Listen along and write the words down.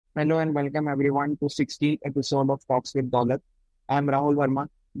Hello and welcome everyone to 60th episode of Talks with Daulat. I'm Rahul Verma,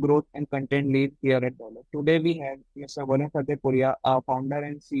 Growth and Content Lead here at Daulat. Today we have Mr. Varun Fatehpuria, our founder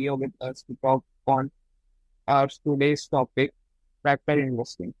and CEO with us to talk on our today's topic, factor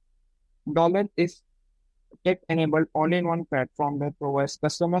investing. Daulat is tech-enabled all-in-one platform that provides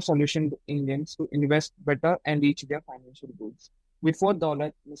customer solution engines to invest better and reach their financial goals. Before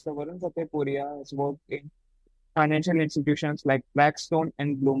Daulat, Mr. Varun Fatehpuria has worked in financial institutions like Blackstone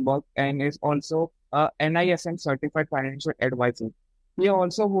and Bloomberg and is also a NISM certified financial advisor. He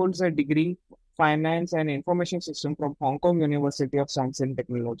also holds a degree finance and information system from Hong Kong University of Science and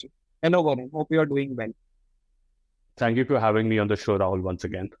Technology. Hello, Varun. Hope you are doing well. Thank you for having me on the show, Rahul, once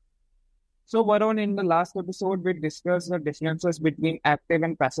again. So, Varun, in the last episode, we discussed the differences between active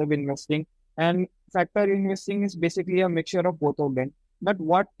and passive investing, and factor investing is basically a mixture of both of them. But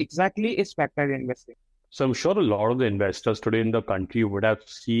what exactly is factor investing? So I'm sure a lot of the investors today in the country would have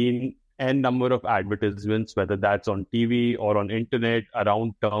seen n number of advertisements, whether that's on TV or on internet,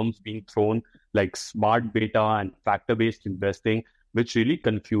 around terms being thrown like smart beta and factor-based investing, which really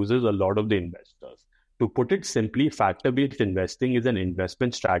confuses a lot of the investors. To put it simply, factor-based investing is an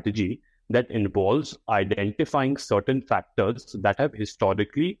investment strategy that involves identifying certain factors that have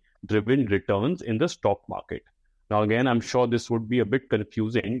historically driven returns in the stock market. Now, again, I'm sure this would be a bit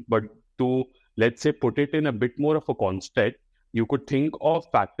confusing, but to let's say put it in a bit more of a context, you could think of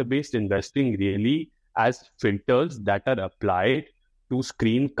factor-based investing really as filters that are applied to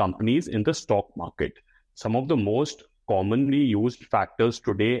screen companies in the stock market. Some of the most commonly used factors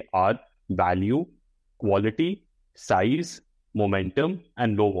today are value, quality, size, momentum,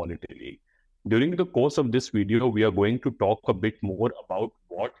 and low volatility. During the course of this video, we are going to talk a bit more about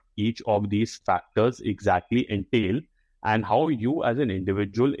what each of these factors exactly entail and how you as an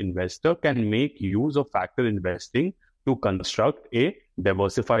individual investor can make use of factor investing to construct a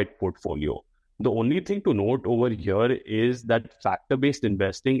diversified portfolio. The only thing to note over here is that factor-based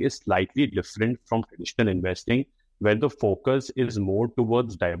investing is slightly different from traditional investing, where the focus is more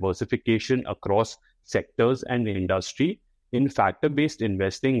towards diversification across sectors and industry. In factor-based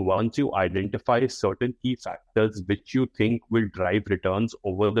investing, once you identify certain key factors which you think will drive returns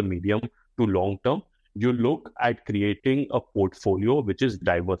over the medium to long term, you look at creating a portfolio which is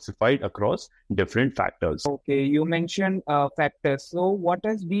diversified across different factors. Okay, you mentioned factors. So, what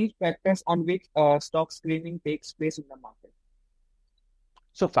are these factors on which stock screening takes place in the market?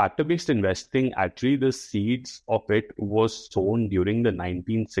 So factor-based investing, actually the seeds of it was sown during the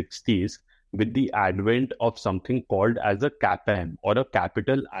 1960s with the advent of something called as a CAPM or a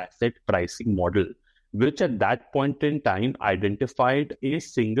capital asset pricing model, which at that point in time identified a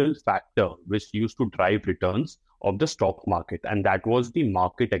single factor which used to drive returns of the stock market. And that was the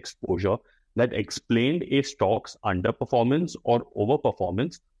market exposure that explained a stock's underperformance or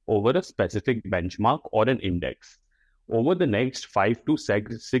overperformance over a specific benchmark or an index. Over the next 5 to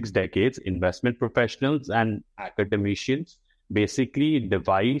 6 decades, investment professionals and academicians basically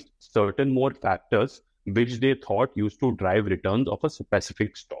devised certain more factors which they thought used to drive returns of a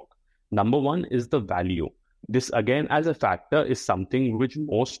specific stock. Number one is the value. This again as a factor is something which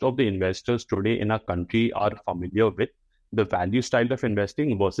most of the investors today in our country are familiar with, the value style of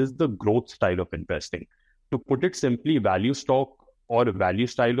investing versus the growth style of investing. To put it simply, value stock or value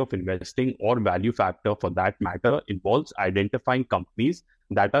style of investing or value factor for that matter involves identifying companies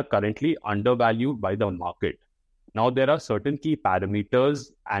that are currently undervalued by the market. Now, there are certain key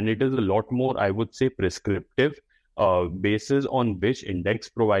parameters, and it is a lot more, I would say, prescriptive basis on which index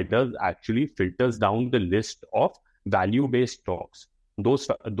providers actually filters down the list of value-based stocks. Those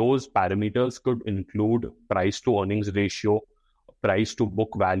parameters could include price to earnings ratio, price to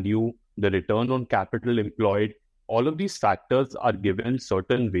book value, the return on capital employed. All of these factors are given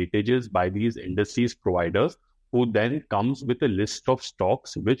certain weightages by these indices providers, who then comes with a list of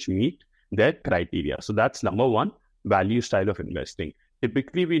stocks which meet their criteria. So that's number one, value style of investing.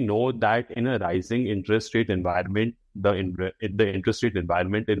 Typically, we know that in a rising interest rate environment, the interest rate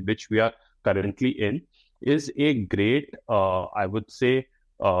environment in which we are currently in is a great, I would say,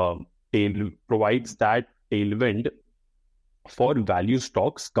 provides that tailwind for value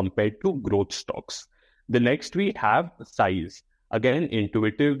stocks compared to growth stocks. The next we have size. Again,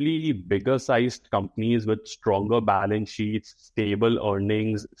 intuitively, bigger sized companies with stronger balance sheets, stable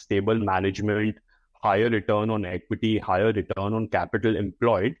earnings, stable management, higher return on equity, higher return on capital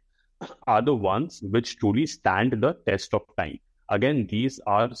employed are the ones which truly stand the test of time. Again, these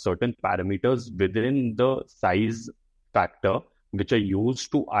are certain parameters within the size factor which are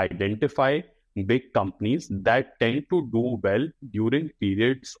used to identify big companies that tend to do well during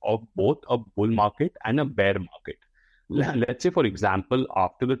periods of both a bull market and a bear market. let's say, for example,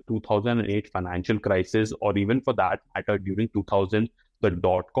 after the 2008 financial crisis, or even for that matter, during 2000, the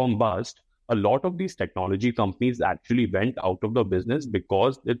dot-com bust, a lot of these technology companies actually went out of the business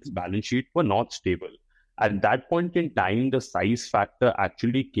because its balance sheet were not stable. At that point in time, the size factor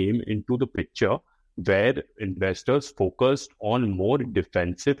actually came into the picture where investors focused on more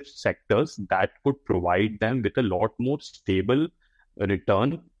defensive sectors that could provide them with a lot more stable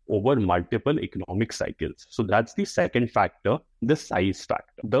return over multiple economic cycles. So that's the second factor, the size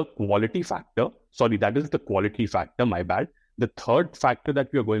factor. The quality factor, sorry, that is the quality factor, my bad. The third factor that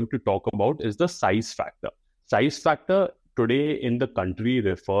we are going to talk about is the size factor. Size factor today in the country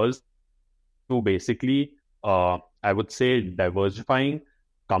refers to basically, I would say, diversifying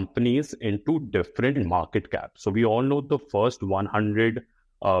companies into different market caps. So we all know the first 100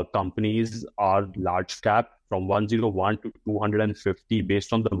 companies are large cap, from 101 to 250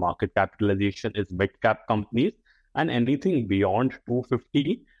 based on the market capitalization is mid cap companies, and anything beyond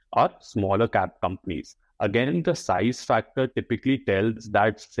 250 are smaller cap companies. Again, the size factor typically tells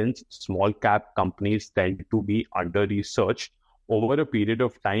that since small cap companies tend to be under researched over a period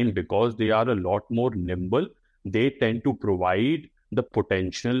of time because they are a lot more nimble, they tend to provide the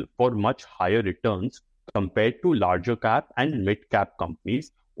potential for much higher returns compared to larger cap and mid cap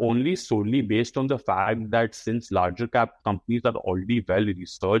companies, only solely based on the fact that since larger cap companies are already well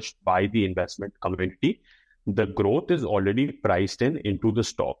researched by the investment community, the growth is already priced into the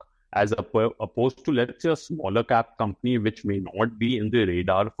stock. As opposed to, let's say, a smaller cap company, which may not be in the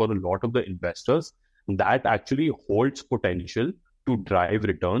radar for a lot of the investors, that actually holds potential to drive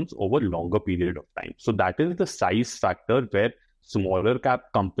returns over longer period of time. So that is the size factor where smaller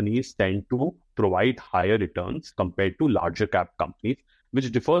cap companies tend to provide higher returns compared to larger cap companies, which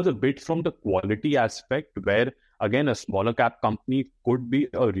differs a bit from the quality aspect, where again a smaller cap company could be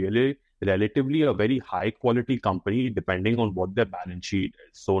relatively a very high quality company depending on what their balance sheet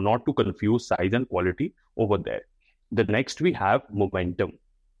is. So not to confuse size and quality over there. The next we have momentum.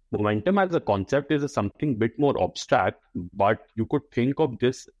 Momentum as a concept is something bit more abstract, but you could think of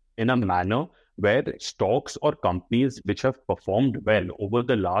this in a manner where stocks or companies which have performed well over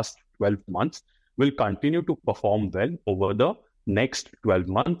the last 12 months will continue to perform well over the next 12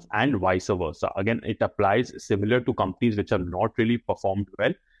 months and vice versa. Again, it applies similar to companies which have not really performed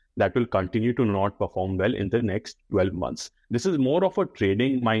well, that will continue to not perform well in the next 12 months. This is more of a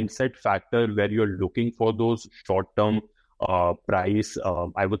trading mindset factor where you're looking for those short-term price,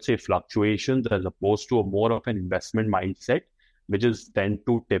 I would say, fluctuations, as opposed to a more of an investment mindset, which is tend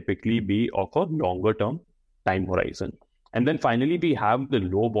to typically be of a longer term time horizon. And then finally, we have the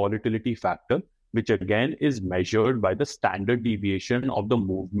low volatility factor, which again is measured by the standard deviation of the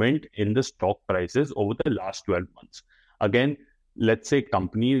movement in the stock prices over the last 12 months. Again, let's say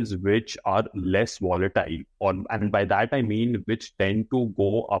companies which are less volatile, and by that I mean which tend to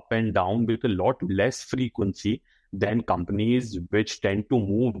go up and down with a lot less frequency than companies which tend to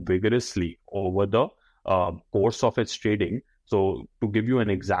move vigorously over the course of its trading. So to give you an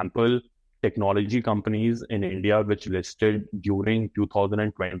example, technology companies in India which listed during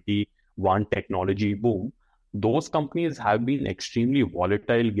 2021 technology boom, those companies have been extremely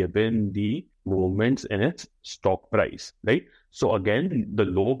volatile given the movements in its stock price, right? So again, the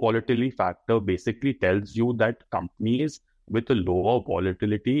low volatility factor basically tells you that companies with a lower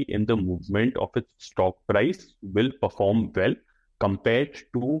volatility in the movement of its stock price will perform well compared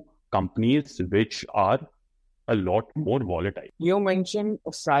to companies which are a lot more volatile. You mentioned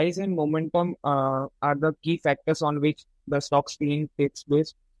size and momentum are the key factors on which the stock screening takes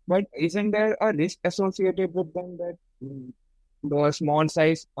place. But isn't there a risk associated with them that the small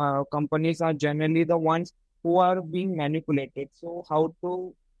size companies are generally the ones who are being manipulated? So how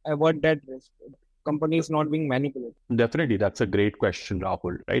to avoid that risk? Companies not being manipulated. Definitely, that's a great question,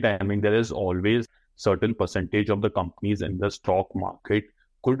 Rahul, right? I mean, there is always certain percentage of the companies in the stock market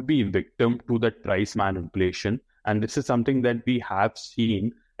could be victim to that price manipulation. And this is something that we have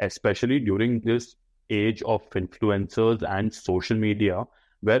seen, especially during this age of influencers and social media,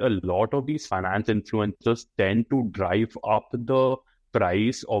 where a lot of these finance influencers tend to drive up the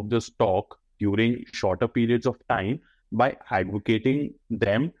price of the stock during shorter periods of time by advocating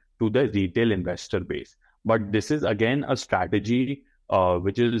them to the retail investor base. But this is again a strategy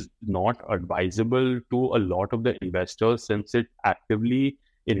which is not advisable to a lot of the investors, since it actively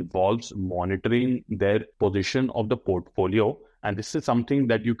involves monitoring their position of the portfolio. And this is something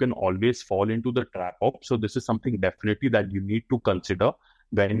that you can always fall into the trap of. So this is something definitely that you need to consider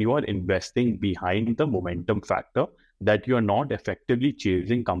when you are investing behind the momentum factor, that you are not effectively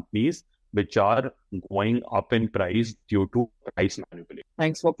chasing companies which are going up in price due to price manipulation.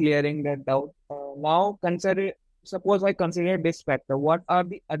 Thanks for clearing that doubt. Now, Suppose I consider this factor. What are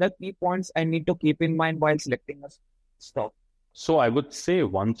the other key points I need to keep in mind while selecting a stock? So I would say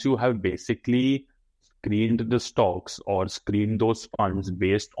once you have basically screened the stocks or screened those funds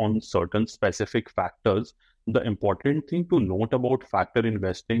based on certain specific factors, the important thing to note about factor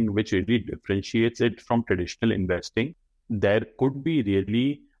investing, which really differentiates it from traditional investing, there could be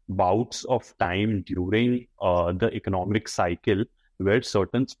really bouts of time during the economic cycle where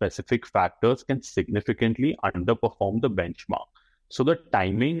certain specific factors can significantly underperform the benchmark. So the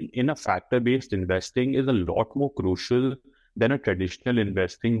timing in a factor-based investing is a lot more crucial than a traditional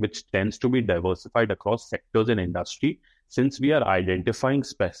investing, which tends to be diversified across sectors and industry. Since we are identifying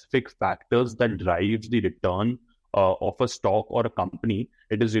specific factors that drives the return of a stock or a company,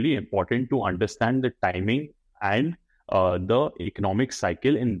 it is really important to understand the timing and the economic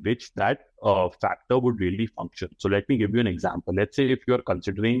cycle in which that factor would really function. So let me give you an example. Let's say if you are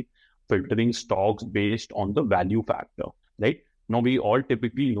considering filtering stocks based on the value factor, right? Now, we all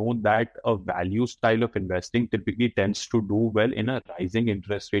typically know that a value style of investing typically tends to do well in a rising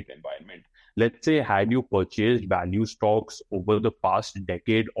interest rate environment. Let's say, had you purchased value stocks over the past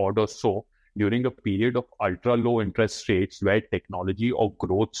decade or so during a period of ultra low interest rates where technology or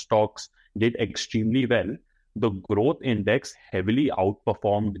growth stocks did extremely well, the growth index heavily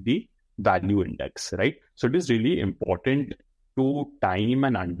outperformed the value index, right? So it is really important to time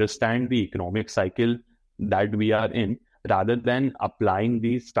and understand the economic cycle that we are in rather than applying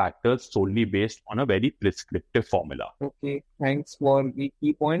these factors solely based on a very prescriptive formula. Okay, thanks for the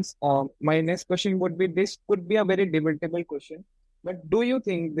key points. My next question would be, this could be a very debatable question, but do you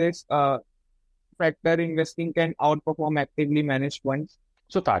think this factor investing can outperform actively managed funds?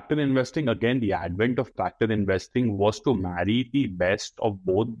 So factor investing, again, the advent of factor investing was to marry the best of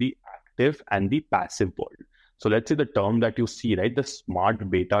both the active and the passive world. So let's say the term that you see, right, the smart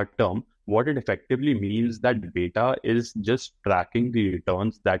beta term, what it effectively means that beta is just tracking the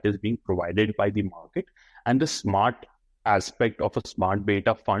returns that is being provided by the market, and the smart aspect of a smart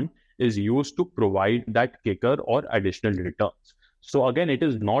beta fund is used to provide that kicker or additional returns. So again, it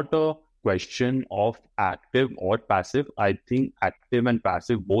is not a question of active or passive. I think active and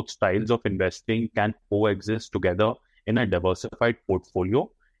passive, both styles of investing, can coexist together in a diversified portfolio.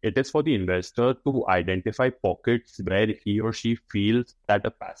 It is for the investor to identify pockets where he or she feels that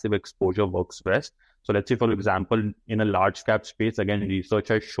a passive exposure works best. So let's say, for example, in a large cap space, again, research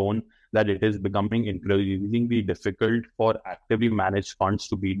has shown that it is becoming increasingly difficult for actively managed funds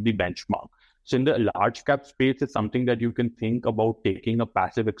to beat the benchmark. So in the large cap space, it's something that you can think about taking a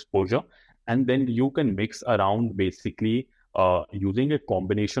passive exposure, and then you can mix around basically using a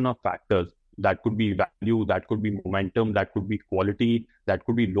combination of factors. That could be value, that could be momentum, that could be quality, that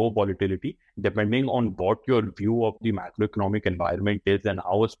could be low volatility, depending on what your view of the macroeconomic environment is and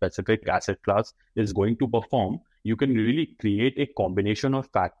how a specific asset class is going to perform. You can really create a combination of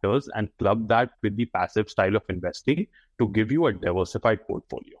factors and club that with the passive style of investing to give you a diversified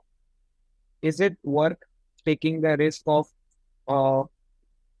portfolio. Is it worth taking the risk of uh,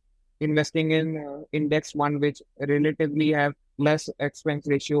 investing in index one, which relatively have less expense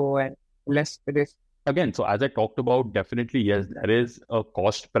ratio and less risk? Again, so as I talked about, definitely, yes, there is a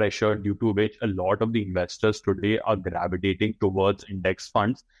cost pressure due to which a lot of the investors today are gravitating towards index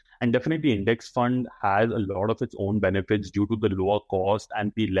funds. And definitely, index fund has a lot of its own benefits due to the lower cost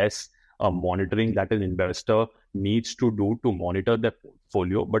and the less monitoring that an investor needs to do to monitor their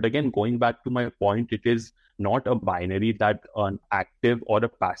portfolio. But again, going back to my point, it is not a binary that an active or a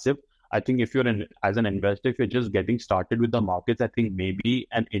passive. I think if as an investor, if you're just getting started with the markets, I think maybe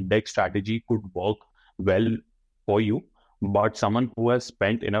an index strategy could work well for you. But someone who has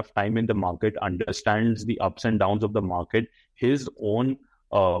spent enough time in the market, understands the ups and downs of the market, his own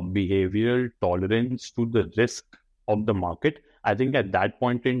behavioral tolerance to the risk of the market, I think at that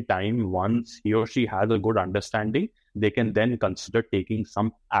point in time, once he or she has a good understanding, they can then consider taking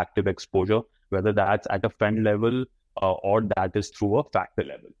some active exposure, whether that's at a fund level or that is through a factor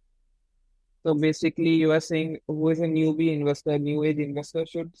level. So basically, you are saying who is a newbie investor, new age investor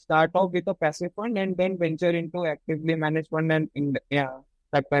should start off with a passive fund and then venture into actively managed fund and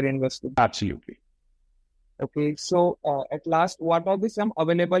factor investing. Absolutely. Okay, so at last, what are the some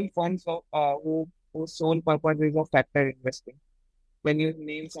available funds of whose sole purpose is of factor investing? When you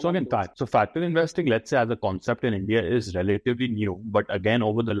name some So of again, those. factor investing, let's say as a concept in India is relatively new, but again,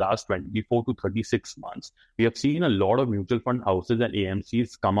 over the last 24 to 36 months, we have seen a lot of mutual fund houses and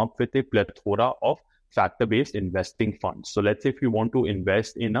AMCs come up with a plethora of factor-based investing funds. So let's say if you want to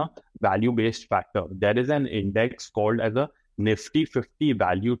invest in a value-based factor, there is an index called as a Nifty 50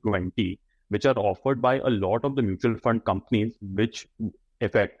 Value 20, which are offered by a lot of the mutual fund companies, which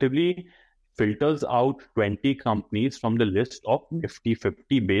effectively filters out 20 companies from the list of Nifty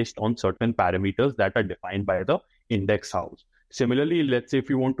 50 based on certain parameters that are defined by the index house. Similarly, let's say if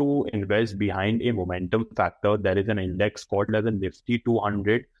you want to invest behind a momentum factor, there is an index called as a Nifty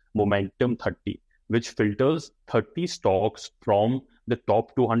 200 Momentum 30, which filters 30 stocks from the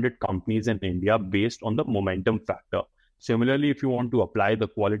top 200 companies in India based on the momentum factor. Similarly, if you want to apply the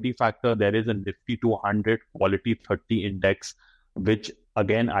quality factor, there is a Nifty 200 Quality 30 index, which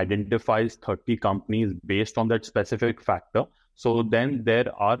again identifies 30 companies based on that specific factor. So then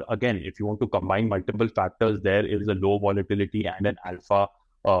there are, again, if you want to combine multiple factors, there is a low volatility and an alpha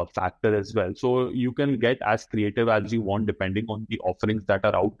factor as well. So you can get as creative as you want depending on the offerings that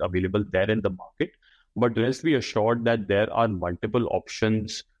are out available there in the market. But rest be assured that there are multiple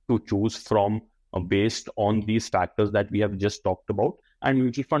options to choose from based on these factors that we have just talked about. And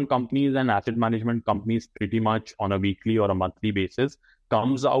mutual fund companies and asset management companies pretty much on a weekly or a monthly basis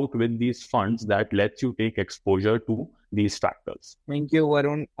comes out with these funds that lets you take exposure to these factors. Thank you,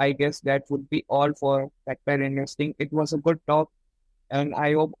 Varun. I guess that would be all for factor investing. It was a good talk, and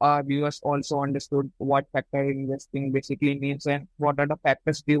I hope our viewers also understood what factor investing basically means and what are the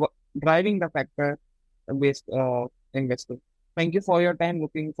factors driving the factor-based investing. Thank you for your time.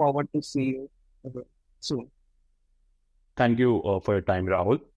 Looking forward to see you again soon. Thank you for your time, Rahul.